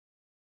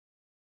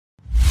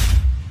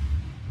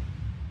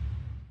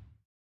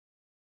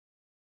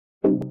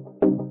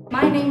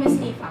My name is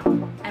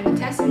Izod. I'm a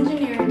test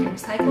engineer in the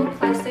Recycled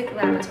Plastic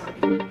Laboratory.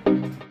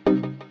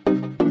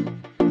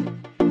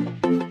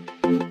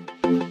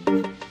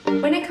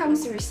 When it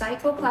comes to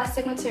recycled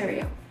plastic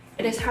material,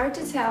 it is hard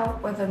to tell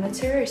whether the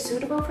material is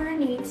suitable for your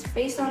needs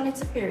based on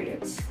its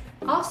appearance.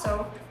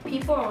 Also,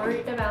 people are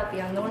worried about the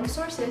unknown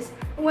sources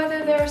and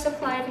whether they are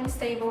supplied in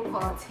stable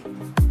quality.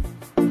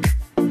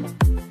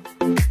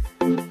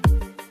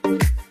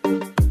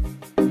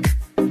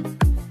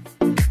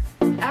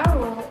 Our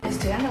role is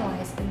to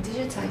analyze and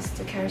digitize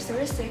the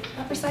characteristics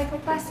of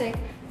recycled plastic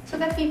so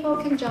that people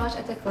can judge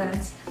at a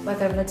glance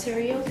whether the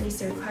material meets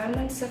the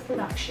requirements of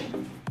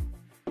production.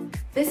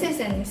 This is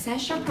an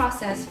essential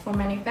process for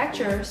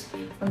manufacturers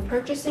when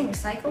purchasing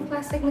recycled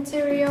plastic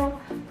material,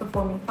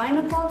 performing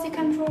final quality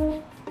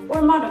control,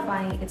 or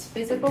modifying its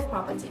physical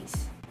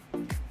properties.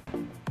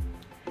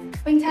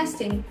 When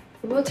testing,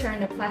 we will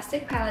turn the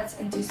plastic pellets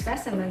into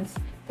specimens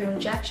through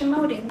injection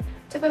molding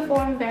to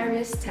perform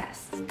various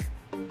tests.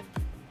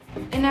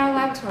 In our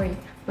laboratory,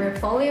 we are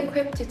fully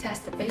equipped to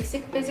test the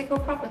basic physical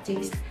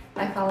properties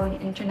by following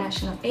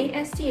international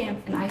ASTM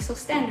and ISO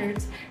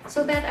standards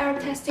so that our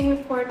testing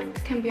report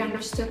can be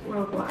understood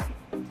worldwide.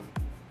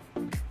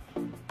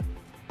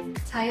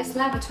 TieUs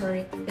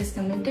Laboratory is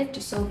committed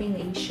to solving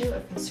the issue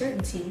of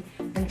uncertainty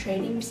when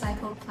trading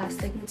recycled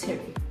plastic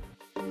material.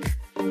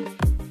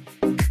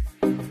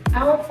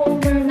 Our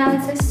polymer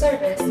analysis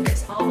service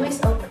is always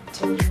open